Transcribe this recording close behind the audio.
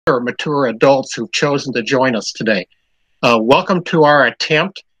mature adults who've chosen to join us today. Welcome to our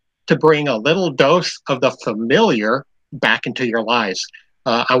attempt to bring a little dose of the familiar back into your lives.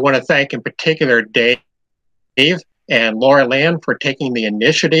 I want to thank in particular Dave and Laura Lynn for taking the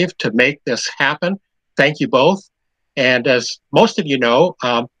initiative to make this happen. Thank you both. And as most of you know,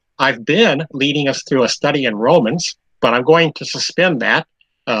 I've been leading us through a study in Romans, but I'm going to suspend that.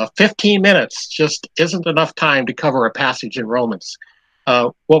 15 minutes just isn't enough time to cover a passage in Romans.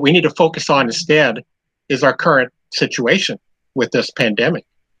 What we need to focus on instead is our current situation with this pandemic.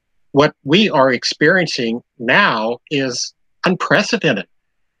 What we are experiencing now is unprecedented.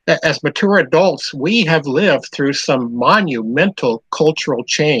 As mature adults, we have lived through some monumental cultural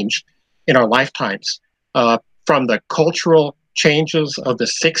change in our lifetimes, from the cultural changes of the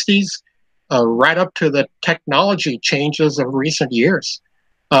 60s right up to the technology changes of recent years.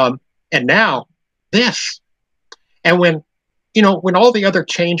 And now this. And when all the other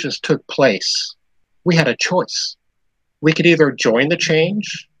changes took place, we had a choice. We could either join the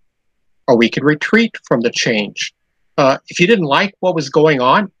change or we could retreat from the change. If you didn't like what was going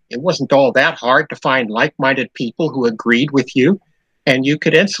on, it wasn't all that hard to find like-minded people who agreed with you, and you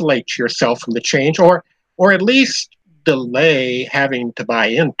could insulate yourself from the change or at least delay having to buy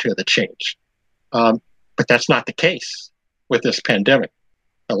into the change. But that's not the case with this pandemic.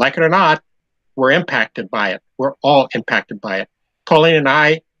 Now, like it or not, we're impacted by it. We're all impacted by it. Pauline and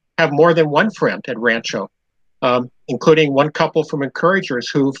I have more than one friend at Rancho, including one couple from Encouragers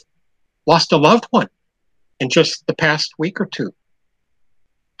who've lost a loved one in just the past week or two.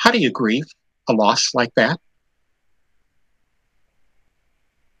 How do you grieve a loss like that?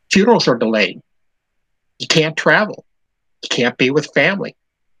 Funerals are delayed. You can't travel. You can't be with family.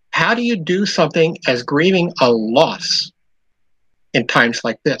 How do you do something as grieving a loss in times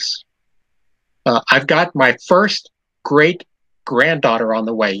like this? I've got my first great granddaughter on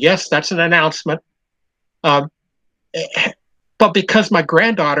the way. Yes, that's an announcement. But because my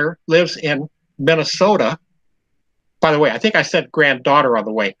granddaughter lives in Minnesota, by the way, I think I said granddaughter on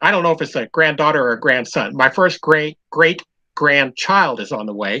the way. I don't know if it's a granddaughter or a grandson. My first great grandchild is on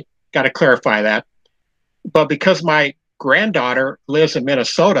the way. Got to clarify that. But because my granddaughter lives in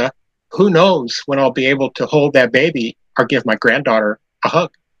Minnesota, who knows when I'll be able to hold that baby or give my granddaughter a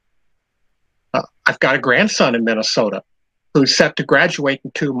hug. I've got a grandson in Minnesota who's set to graduate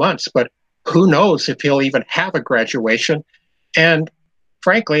in 2 months, but who knows if he'll even have a graduation. And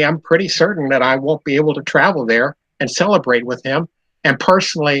frankly, I'm pretty certain that I won't be able to travel there and celebrate with him and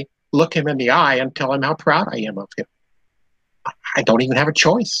personally look him in the eye and tell him how proud I am of him. I don't even have a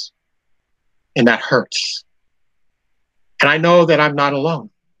choice. And that hurts. And I know that I'm not alone.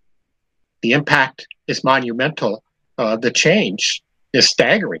 The impact is monumental. The change is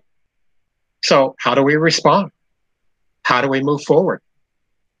staggering. So how do we respond? How do we move forward?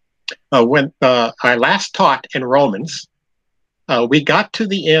 When I last taught in Romans, we got to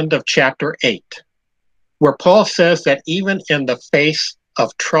the end of chapter 8, where Paul says that even in the face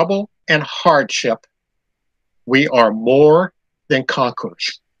of trouble and hardship, we are more than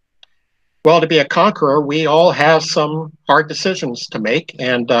conquerors. Well, to be a conqueror, we all have some hard decisions to make,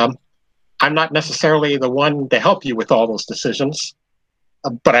 and I'm not necessarily the one to help you with all those decisions,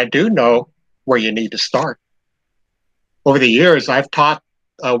 but I do know where you need to start. Over the years, I've taught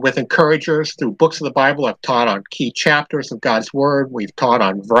with Encouragers through books of the Bible. I've taught on key chapters of God's Word. We've taught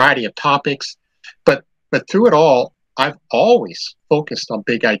on a variety of topics, but through it all, I've always focused on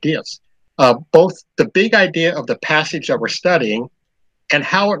big ideas, both the big idea of the passage that we're studying and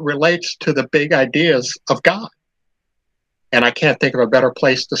how it relates to the big ideas of God. And I can't think of a better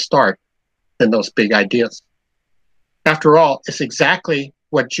place to start than those big ideas. After all, it's exactly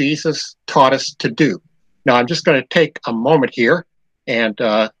what Jesus taught us to do. Now, I'm just going to take a moment here and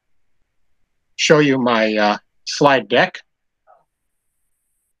show you my slide deck.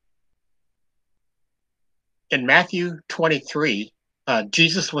 In Matthew 23,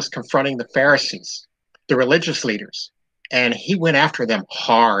 Jesus was confronting the Pharisees, the religious leaders, and he went after them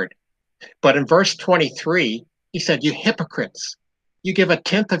hard. But in verse 23, he said, "You hypocrites, you give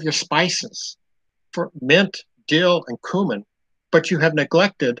 1/10 of your spices for mint, dill, and cumin, but you have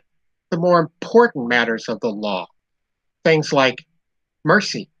neglected the more important matters of the law, things like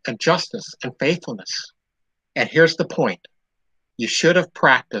mercy and justice and faithfulness. And here's the point. You should have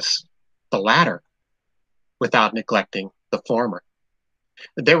practiced the latter without neglecting the former."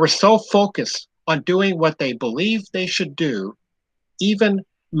 They were so focused on doing what they believed they should do, even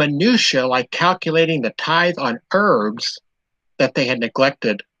minutia like calculating the tithe on herbs, that they had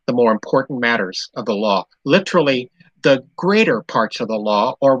neglected the more important matters of the law. Literally, the greater parts of the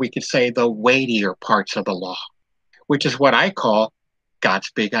law, or we could say the weightier parts of the law, which is what I call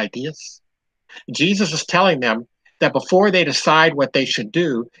God's big ideas. Jesus is telling them that before they decide what they should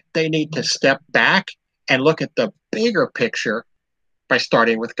do, they need to step back and look at the bigger picture by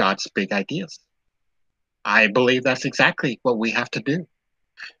starting with God's big ideas. I believe that's exactly what we have to do.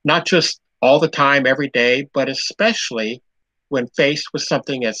 Not just all the time, every day, but especially when faced with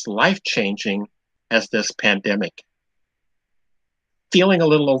something as life-changing as this pandemic. Feeling a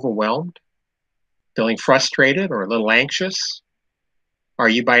little overwhelmed? Feeling frustrated or a little anxious? Are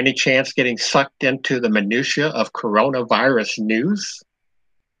you by any chance getting sucked into the minutia of coronavirus news?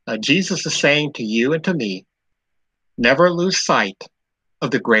 Jesus is saying to you and to me, never lose sight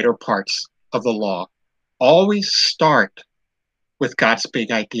of the greater parts of the law. Always start with God's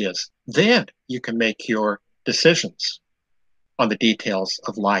big ideas. Then you can make your decisions on the details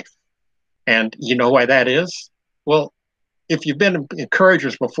of life. And you know why that is? Well, if you've been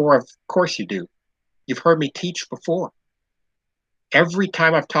encouragers before, of course you do. You've heard me teach before. Every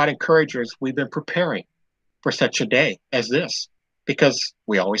time I've taught encouragers, we've been preparing for such a day as this because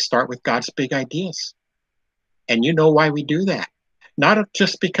we always start with God's big ideas. And you know why we do that. Not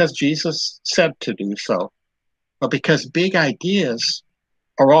just because Jesus said to do so, but because big ideas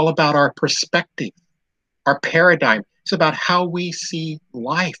are all about our perspective, our paradigm. It's about how we see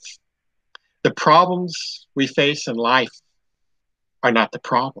life. The problems we face in life are not the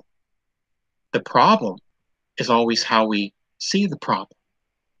problem. The problem is always how we see the problem.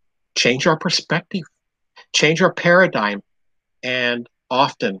 Change our perspective, change our paradigm, and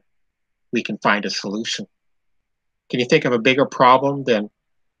often we can find a solution. Can you think of a bigger problem than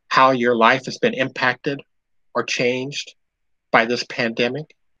how your life has been impacted or changed by this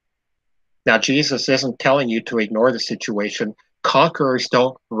pandemic? Now, Jesus isn't telling you to ignore the situation. Conquerors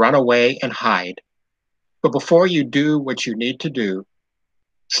don't run away and hide. But before you do what you need to do,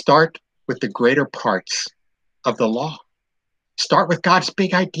 start with the greater parts of the law. Start with God's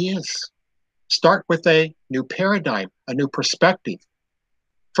big ideas. Start with a new paradigm, a new perspective.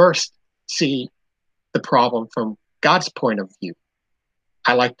 First, see the problem from God's point of view.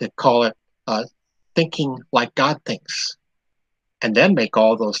 I like to call it thinking like God thinks. And then make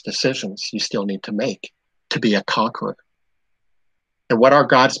all those decisions you still need to make to be a conqueror. And what are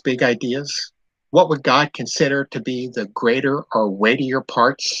God's big ideas? What would God consider to be the greater or weightier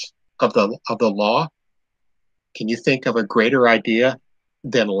parts of the law? Can you think of a greater idea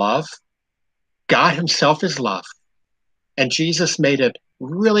than love? God himself is love. And Jesus made it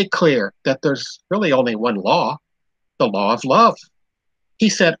really clear that there's really only one law, the law of love. He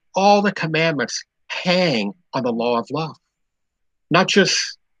said all the commandments hang on the law of love. Not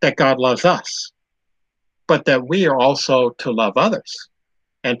just that God loves us, but that we are also to love others.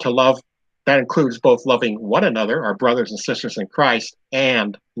 And to love, that includes both loving one another, our brothers and sisters in Christ,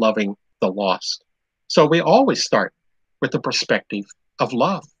 and loving the lost. So we always start with the perspective of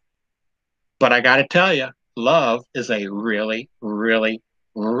love. But I got to tell you, love is a really, really,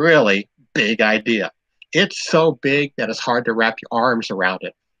 really big idea. It's so big that it's hard to wrap your arms around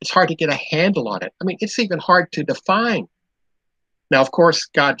it. It's hard to get a handle on it. I mean, it's even hard to define. Now, of course,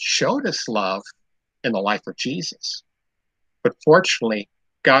 God showed us love in the life of Jesus. But fortunately,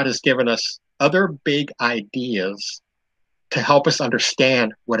 God has given us other big ideas to help us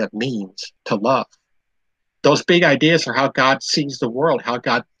understand what it means to love. Those big ideas are how God sees the world, how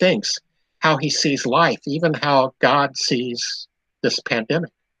God thinks, how he sees life, even how God sees this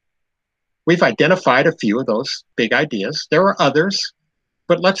pandemic. We've identified a few of those big ideas. There are others,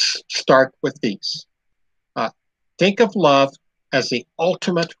 but let's start with these. Think of love as the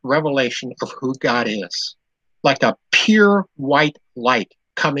ultimate revelation of who God is, like a pure white light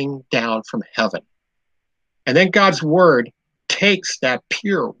coming down from heaven. And then God's word takes that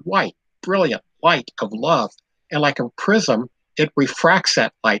pure white, brilliant light of love, and like a prism, it refracts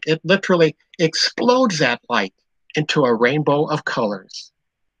that light. It literally explodes that light into a rainbow of colors.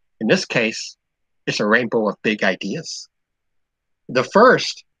 In this case, it's a rainbow of big ideas. The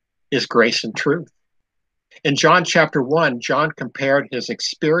first is grace and truth. In John chapter 1, John compared his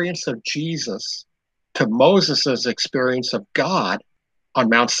experience of Jesus to Moses' experience of God on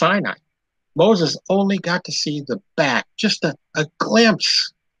Mount Sinai. Moses only got to see the back, just a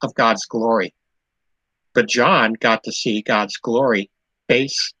glimpse of God's glory. But John got to see God's glory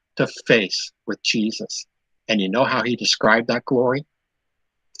face to face with Jesus. And you know how he described that glory?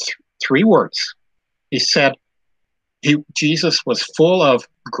 Three words. He said Jesus was full of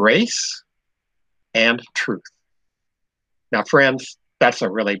grace and truth. Now, friends, that's a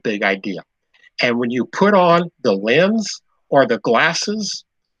really big idea. And when you put on the lens or the glasses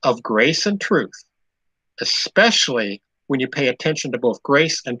of grace and truth, especially when you pay attention to both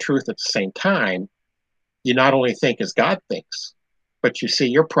grace and truth at the same time, you not only think as God thinks, but you see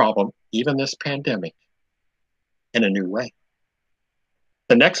your problem, even this pandemic, in a new way.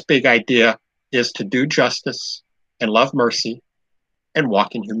 The next big idea is to do justice and love mercy and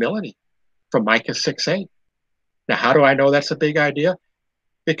walk in humility from Micah 6:8. Now, how do I know that's a big idea?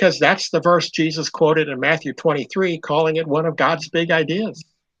 Because that's the verse Jesus quoted in Matthew 23, calling it one of God's big ideas.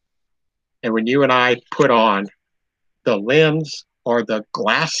 And when you and I put on the lens or the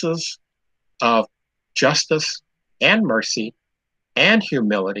glasses of justice and mercy and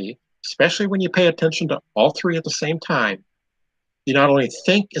humility, especially when you pay attention to all three at the same time, you not only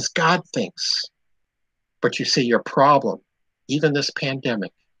think as God thinks, but you see your problem, even this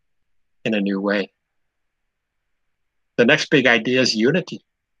pandemic, in a new way. The next big idea is unity.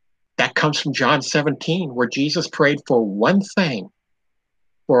 That comes from John 17, where Jesus prayed for one thing,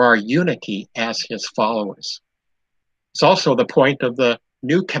 for our unity as his followers. It's also the point of the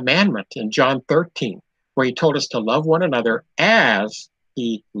new commandment in John 13, where he told us to love one another as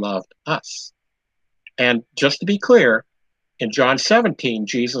he loved us. And just to be clear, in John 17,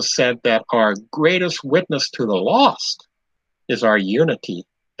 Jesus said that our greatest witness to the lost is our unity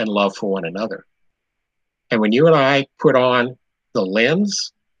and love for one another. And when you and I put on the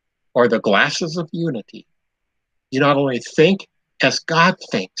lens or the glasses of unity, you not only think as God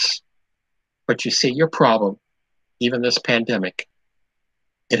thinks, but you see your problem, even this pandemic,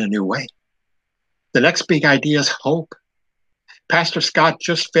 in a new way. The next big idea is hope. Pastor Scott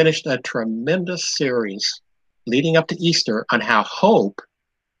just finished a tremendous series leading up to Easter on how hope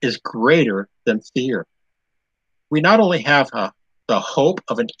is greater than fear. We not only have the hope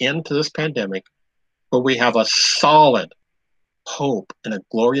of an end to this pandemic, but we have a solid hope in a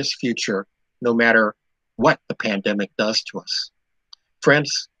glorious future, no matter what the pandemic does to us.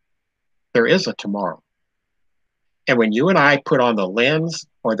 Friends, there is a tomorrow. And when you and I put on the lens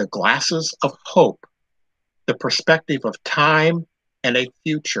or the glasses of hope, the perspective of time and a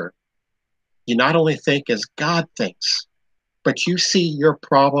future, you not only think as God thinks, but you see your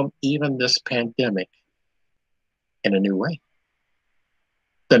problem, even this pandemic, in a new way.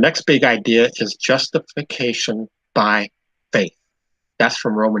 The next big idea is justification by faith. That's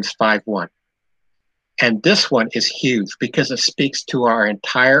from Romans 5:1. And this one is huge because it speaks to our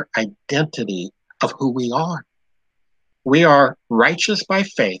entire identity of who we are. We are righteous by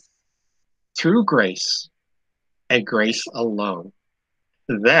faith through grace and grace alone.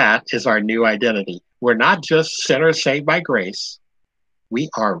 That is our new identity. We're not just sinners saved by grace. We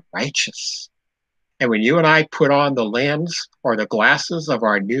are righteous. And when you and I put on the lens or the glasses of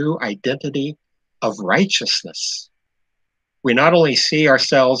our new identity of righteousness, we not only see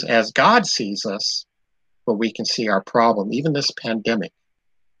ourselves as God sees us, but we can see our problem, even this pandemic,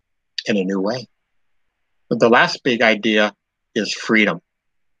 in a new way. But the last big idea is freedom.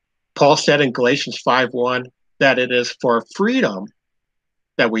 Paul said in Galatians 5:1 that it is for freedom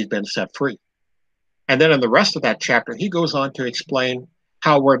that we've been set free. And then in the rest of that chapter, he goes on to explain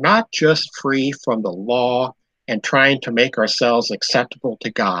how we're not just free from the law and trying to make ourselves acceptable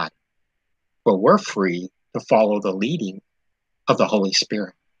to God, but we're free to follow the leading of the Holy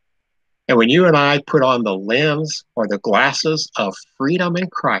Spirit. And when you and I put on the lens or the glasses of freedom in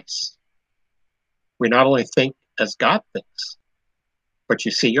Christ, we not only think as God thinks, but you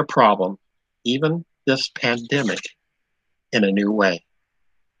see your problem, even this pandemic, in a new way.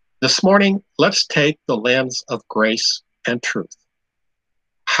 This morning, let's take the lens of grace and truth.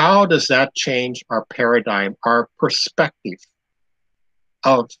 How does that change our paradigm, our perspective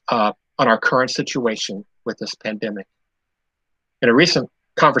on our current situation with this pandemic? In a recent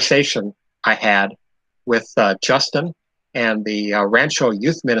conversation I had with Justin and the Rancho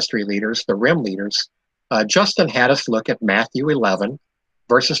Youth Ministry leaders, the RIM leaders, Justin had us look at Matthew 11,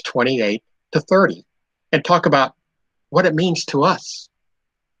 verses 28 to 30, and talk about what it means to us.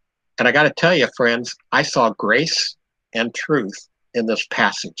 And I got to tell you, friends, I saw grace and truth in this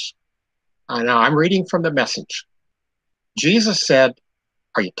passage. Now I'm reading from the Message. Jesus said,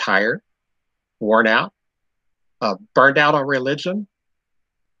 "Are you tired, worn out, burned out on religion?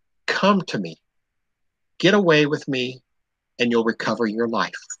 Come to me. Get away with me, and you'll recover your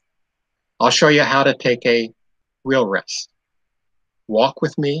life. I'll show you how to take a real rest. Walk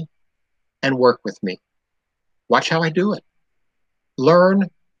with me and work with me. Watch how I do it. Learn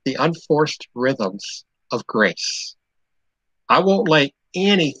the unforced rhythms of grace. I won't lay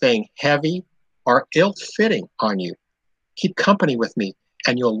anything heavy or ill-fitting on you. Keep company with me,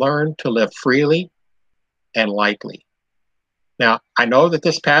 and you'll learn to live freely and lightly." Now, I know that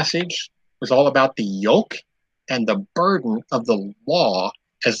this passage was all about the yoke and the burden of the law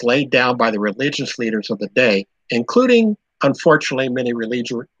as laid down by the religious leaders of the day, including, unfortunately, many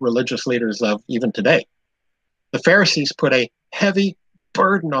religious leaders of even today. The Pharisees put a heavy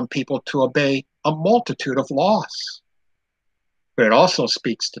burden on people to obey a multitude of laws. But it also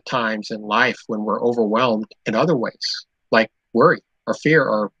speaks to times in life when we're overwhelmed in other ways, like worry or fear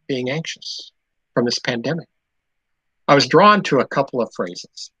or being anxious from this pandemic. I was drawn to a couple of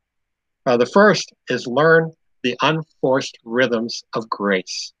phrases. The first is learn the unforced rhythms of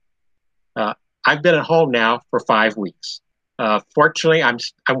grace. I've been at home now for 5 weeks. Fortunately, I'm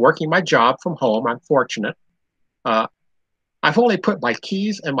working my job from home. I'm fortunate. Uh, I've only put my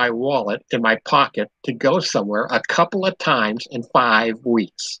keys and my wallet in my pocket to go somewhere a couple of times in 5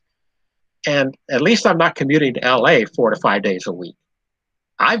 weeks. And at least I'm not commuting to LA 4 to 5 days a week.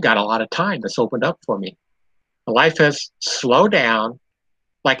 I've got a lot of time that's opened up for me. Life has slowed down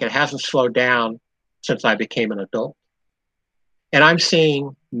like it hasn't slowed down since I became an adult. And I'm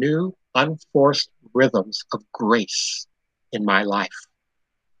seeing new, unforced rhythms of grace in my life.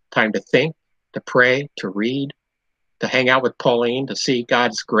 Time to think, to pray, to read, to hang out with Pauline, to see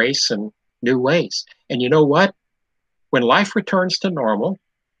God's grace in new ways. And you know what? When life returns to normal,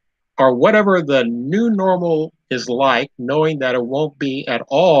 or whatever the new normal is like, knowing that it won't be at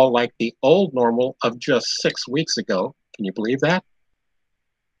all like the old normal of just 6 weeks ago, can you believe that?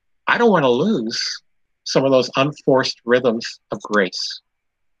 I don't want to lose some of those unforced rhythms of grace.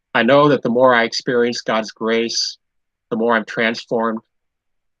 I know that the more I experience God's grace, the more I'm transformed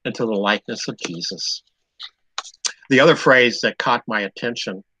into the likeness of Jesus. The other phrase that caught my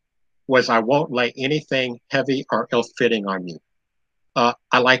attention was, I won't lay anything heavy or ill-fitting on you.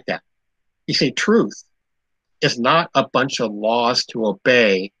 I like that. You see, truth is not a bunch of laws to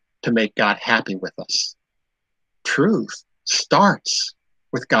obey to make God happy with us. Truth starts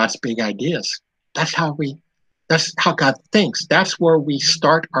with God's big ideas. That's how God thinks. That's where we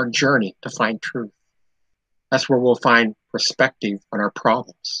start our journey to find truth. That's where we'll find perspective on our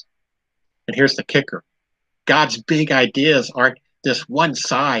problems. And here's the kicker. God's big ideas aren't this one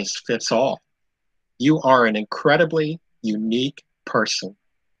size fits all. You are an incredibly unique person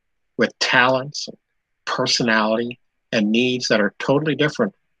with talents, and personality, and needs that are totally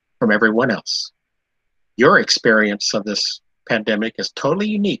different from everyone else. Your experience of this pandemic is totally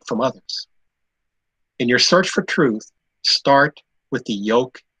unique from others. In your search for truth, start with the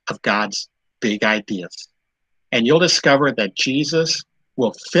yoke of God's big ideas. And you'll discover that Jesus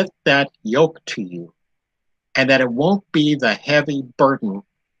will fit that yoke to you, and that it won't be the heavy burden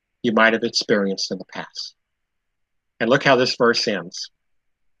you might have experienced in the past. And look how this verse ends.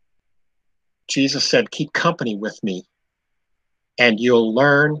 Jesus said, keep company with me, and you'll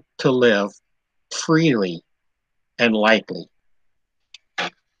learn to live freely and lightly.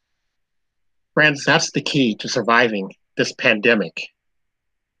 Friends, that's the key to surviving this pandemic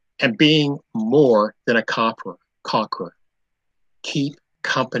and being more than a conqueror. Keep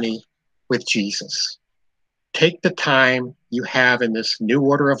company with Jesus. Take the time you have in this new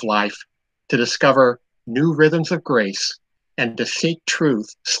order of life to discover new rhythms of grace and to seek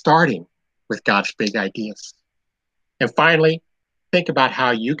truth, starting with God's big ideas. And finally, think about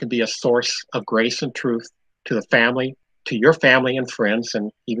how you can be a source of grace and truth to the family, to your family and friends,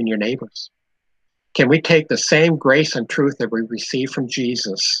 and even your neighbors. Can we take the same grace and truth that we receive from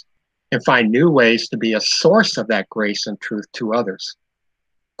Jesus and find new ways to be a source of that grace and truth to others?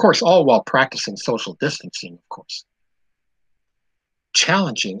 Of course, all while practicing social distancing, of course.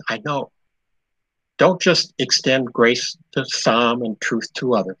 Challenging, I know. Don't just extend grace to some and truth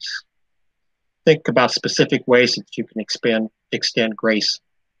to others. Think about specific ways that you can extend grace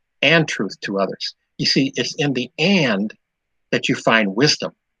and truth to others. You see, it's in the and that you find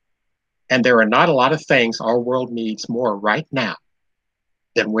wisdom. And there are not a lot of things our world needs more right now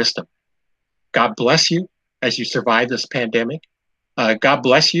than wisdom. God bless you as you survive this pandemic. God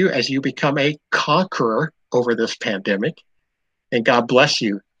bless you as you become a conqueror over this pandemic. And God bless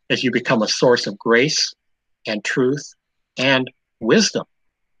you as you become a source of grace and truth and wisdom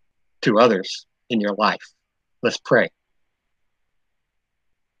to others in your life. Let's pray.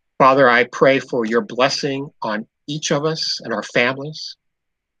 Father, I pray for your blessing on each of us and our families.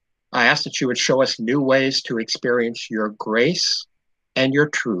 I ask that you would show us new ways to experience your grace and your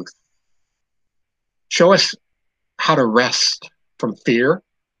truth. Show us how to rest from fear,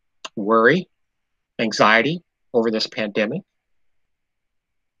 worry, anxiety over this pandemic,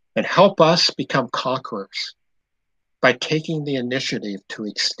 and help us become conquerors by taking the initiative to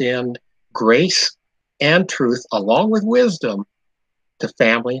extend grace and truth along with wisdom to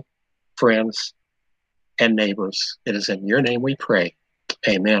family, friends, and neighbors. It is in your name we pray.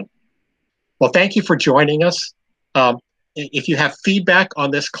 Amen. Well, thank you for joining us. If you have feedback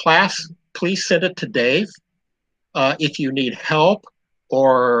on this class, please send it to Dave. If you need help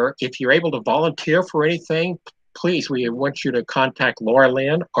or if you're able to volunteer for anything, please, we want you to contact Laura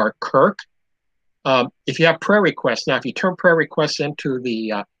Lynn or Kirk. If you have prayer requests, now if you turn prayer requests into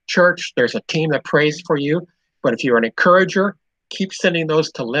the church, there's a team that prays for you. But if you're an encourager, keep sending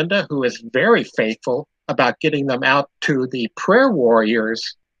those to Linda, who is very faithful about getting them out to the prayer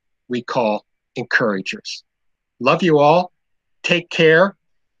warriors we call encouragers. Love you all. Take care.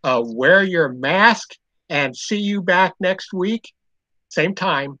 Wear your mask, and see you back next week. Same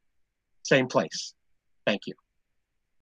time, same place. Thank you.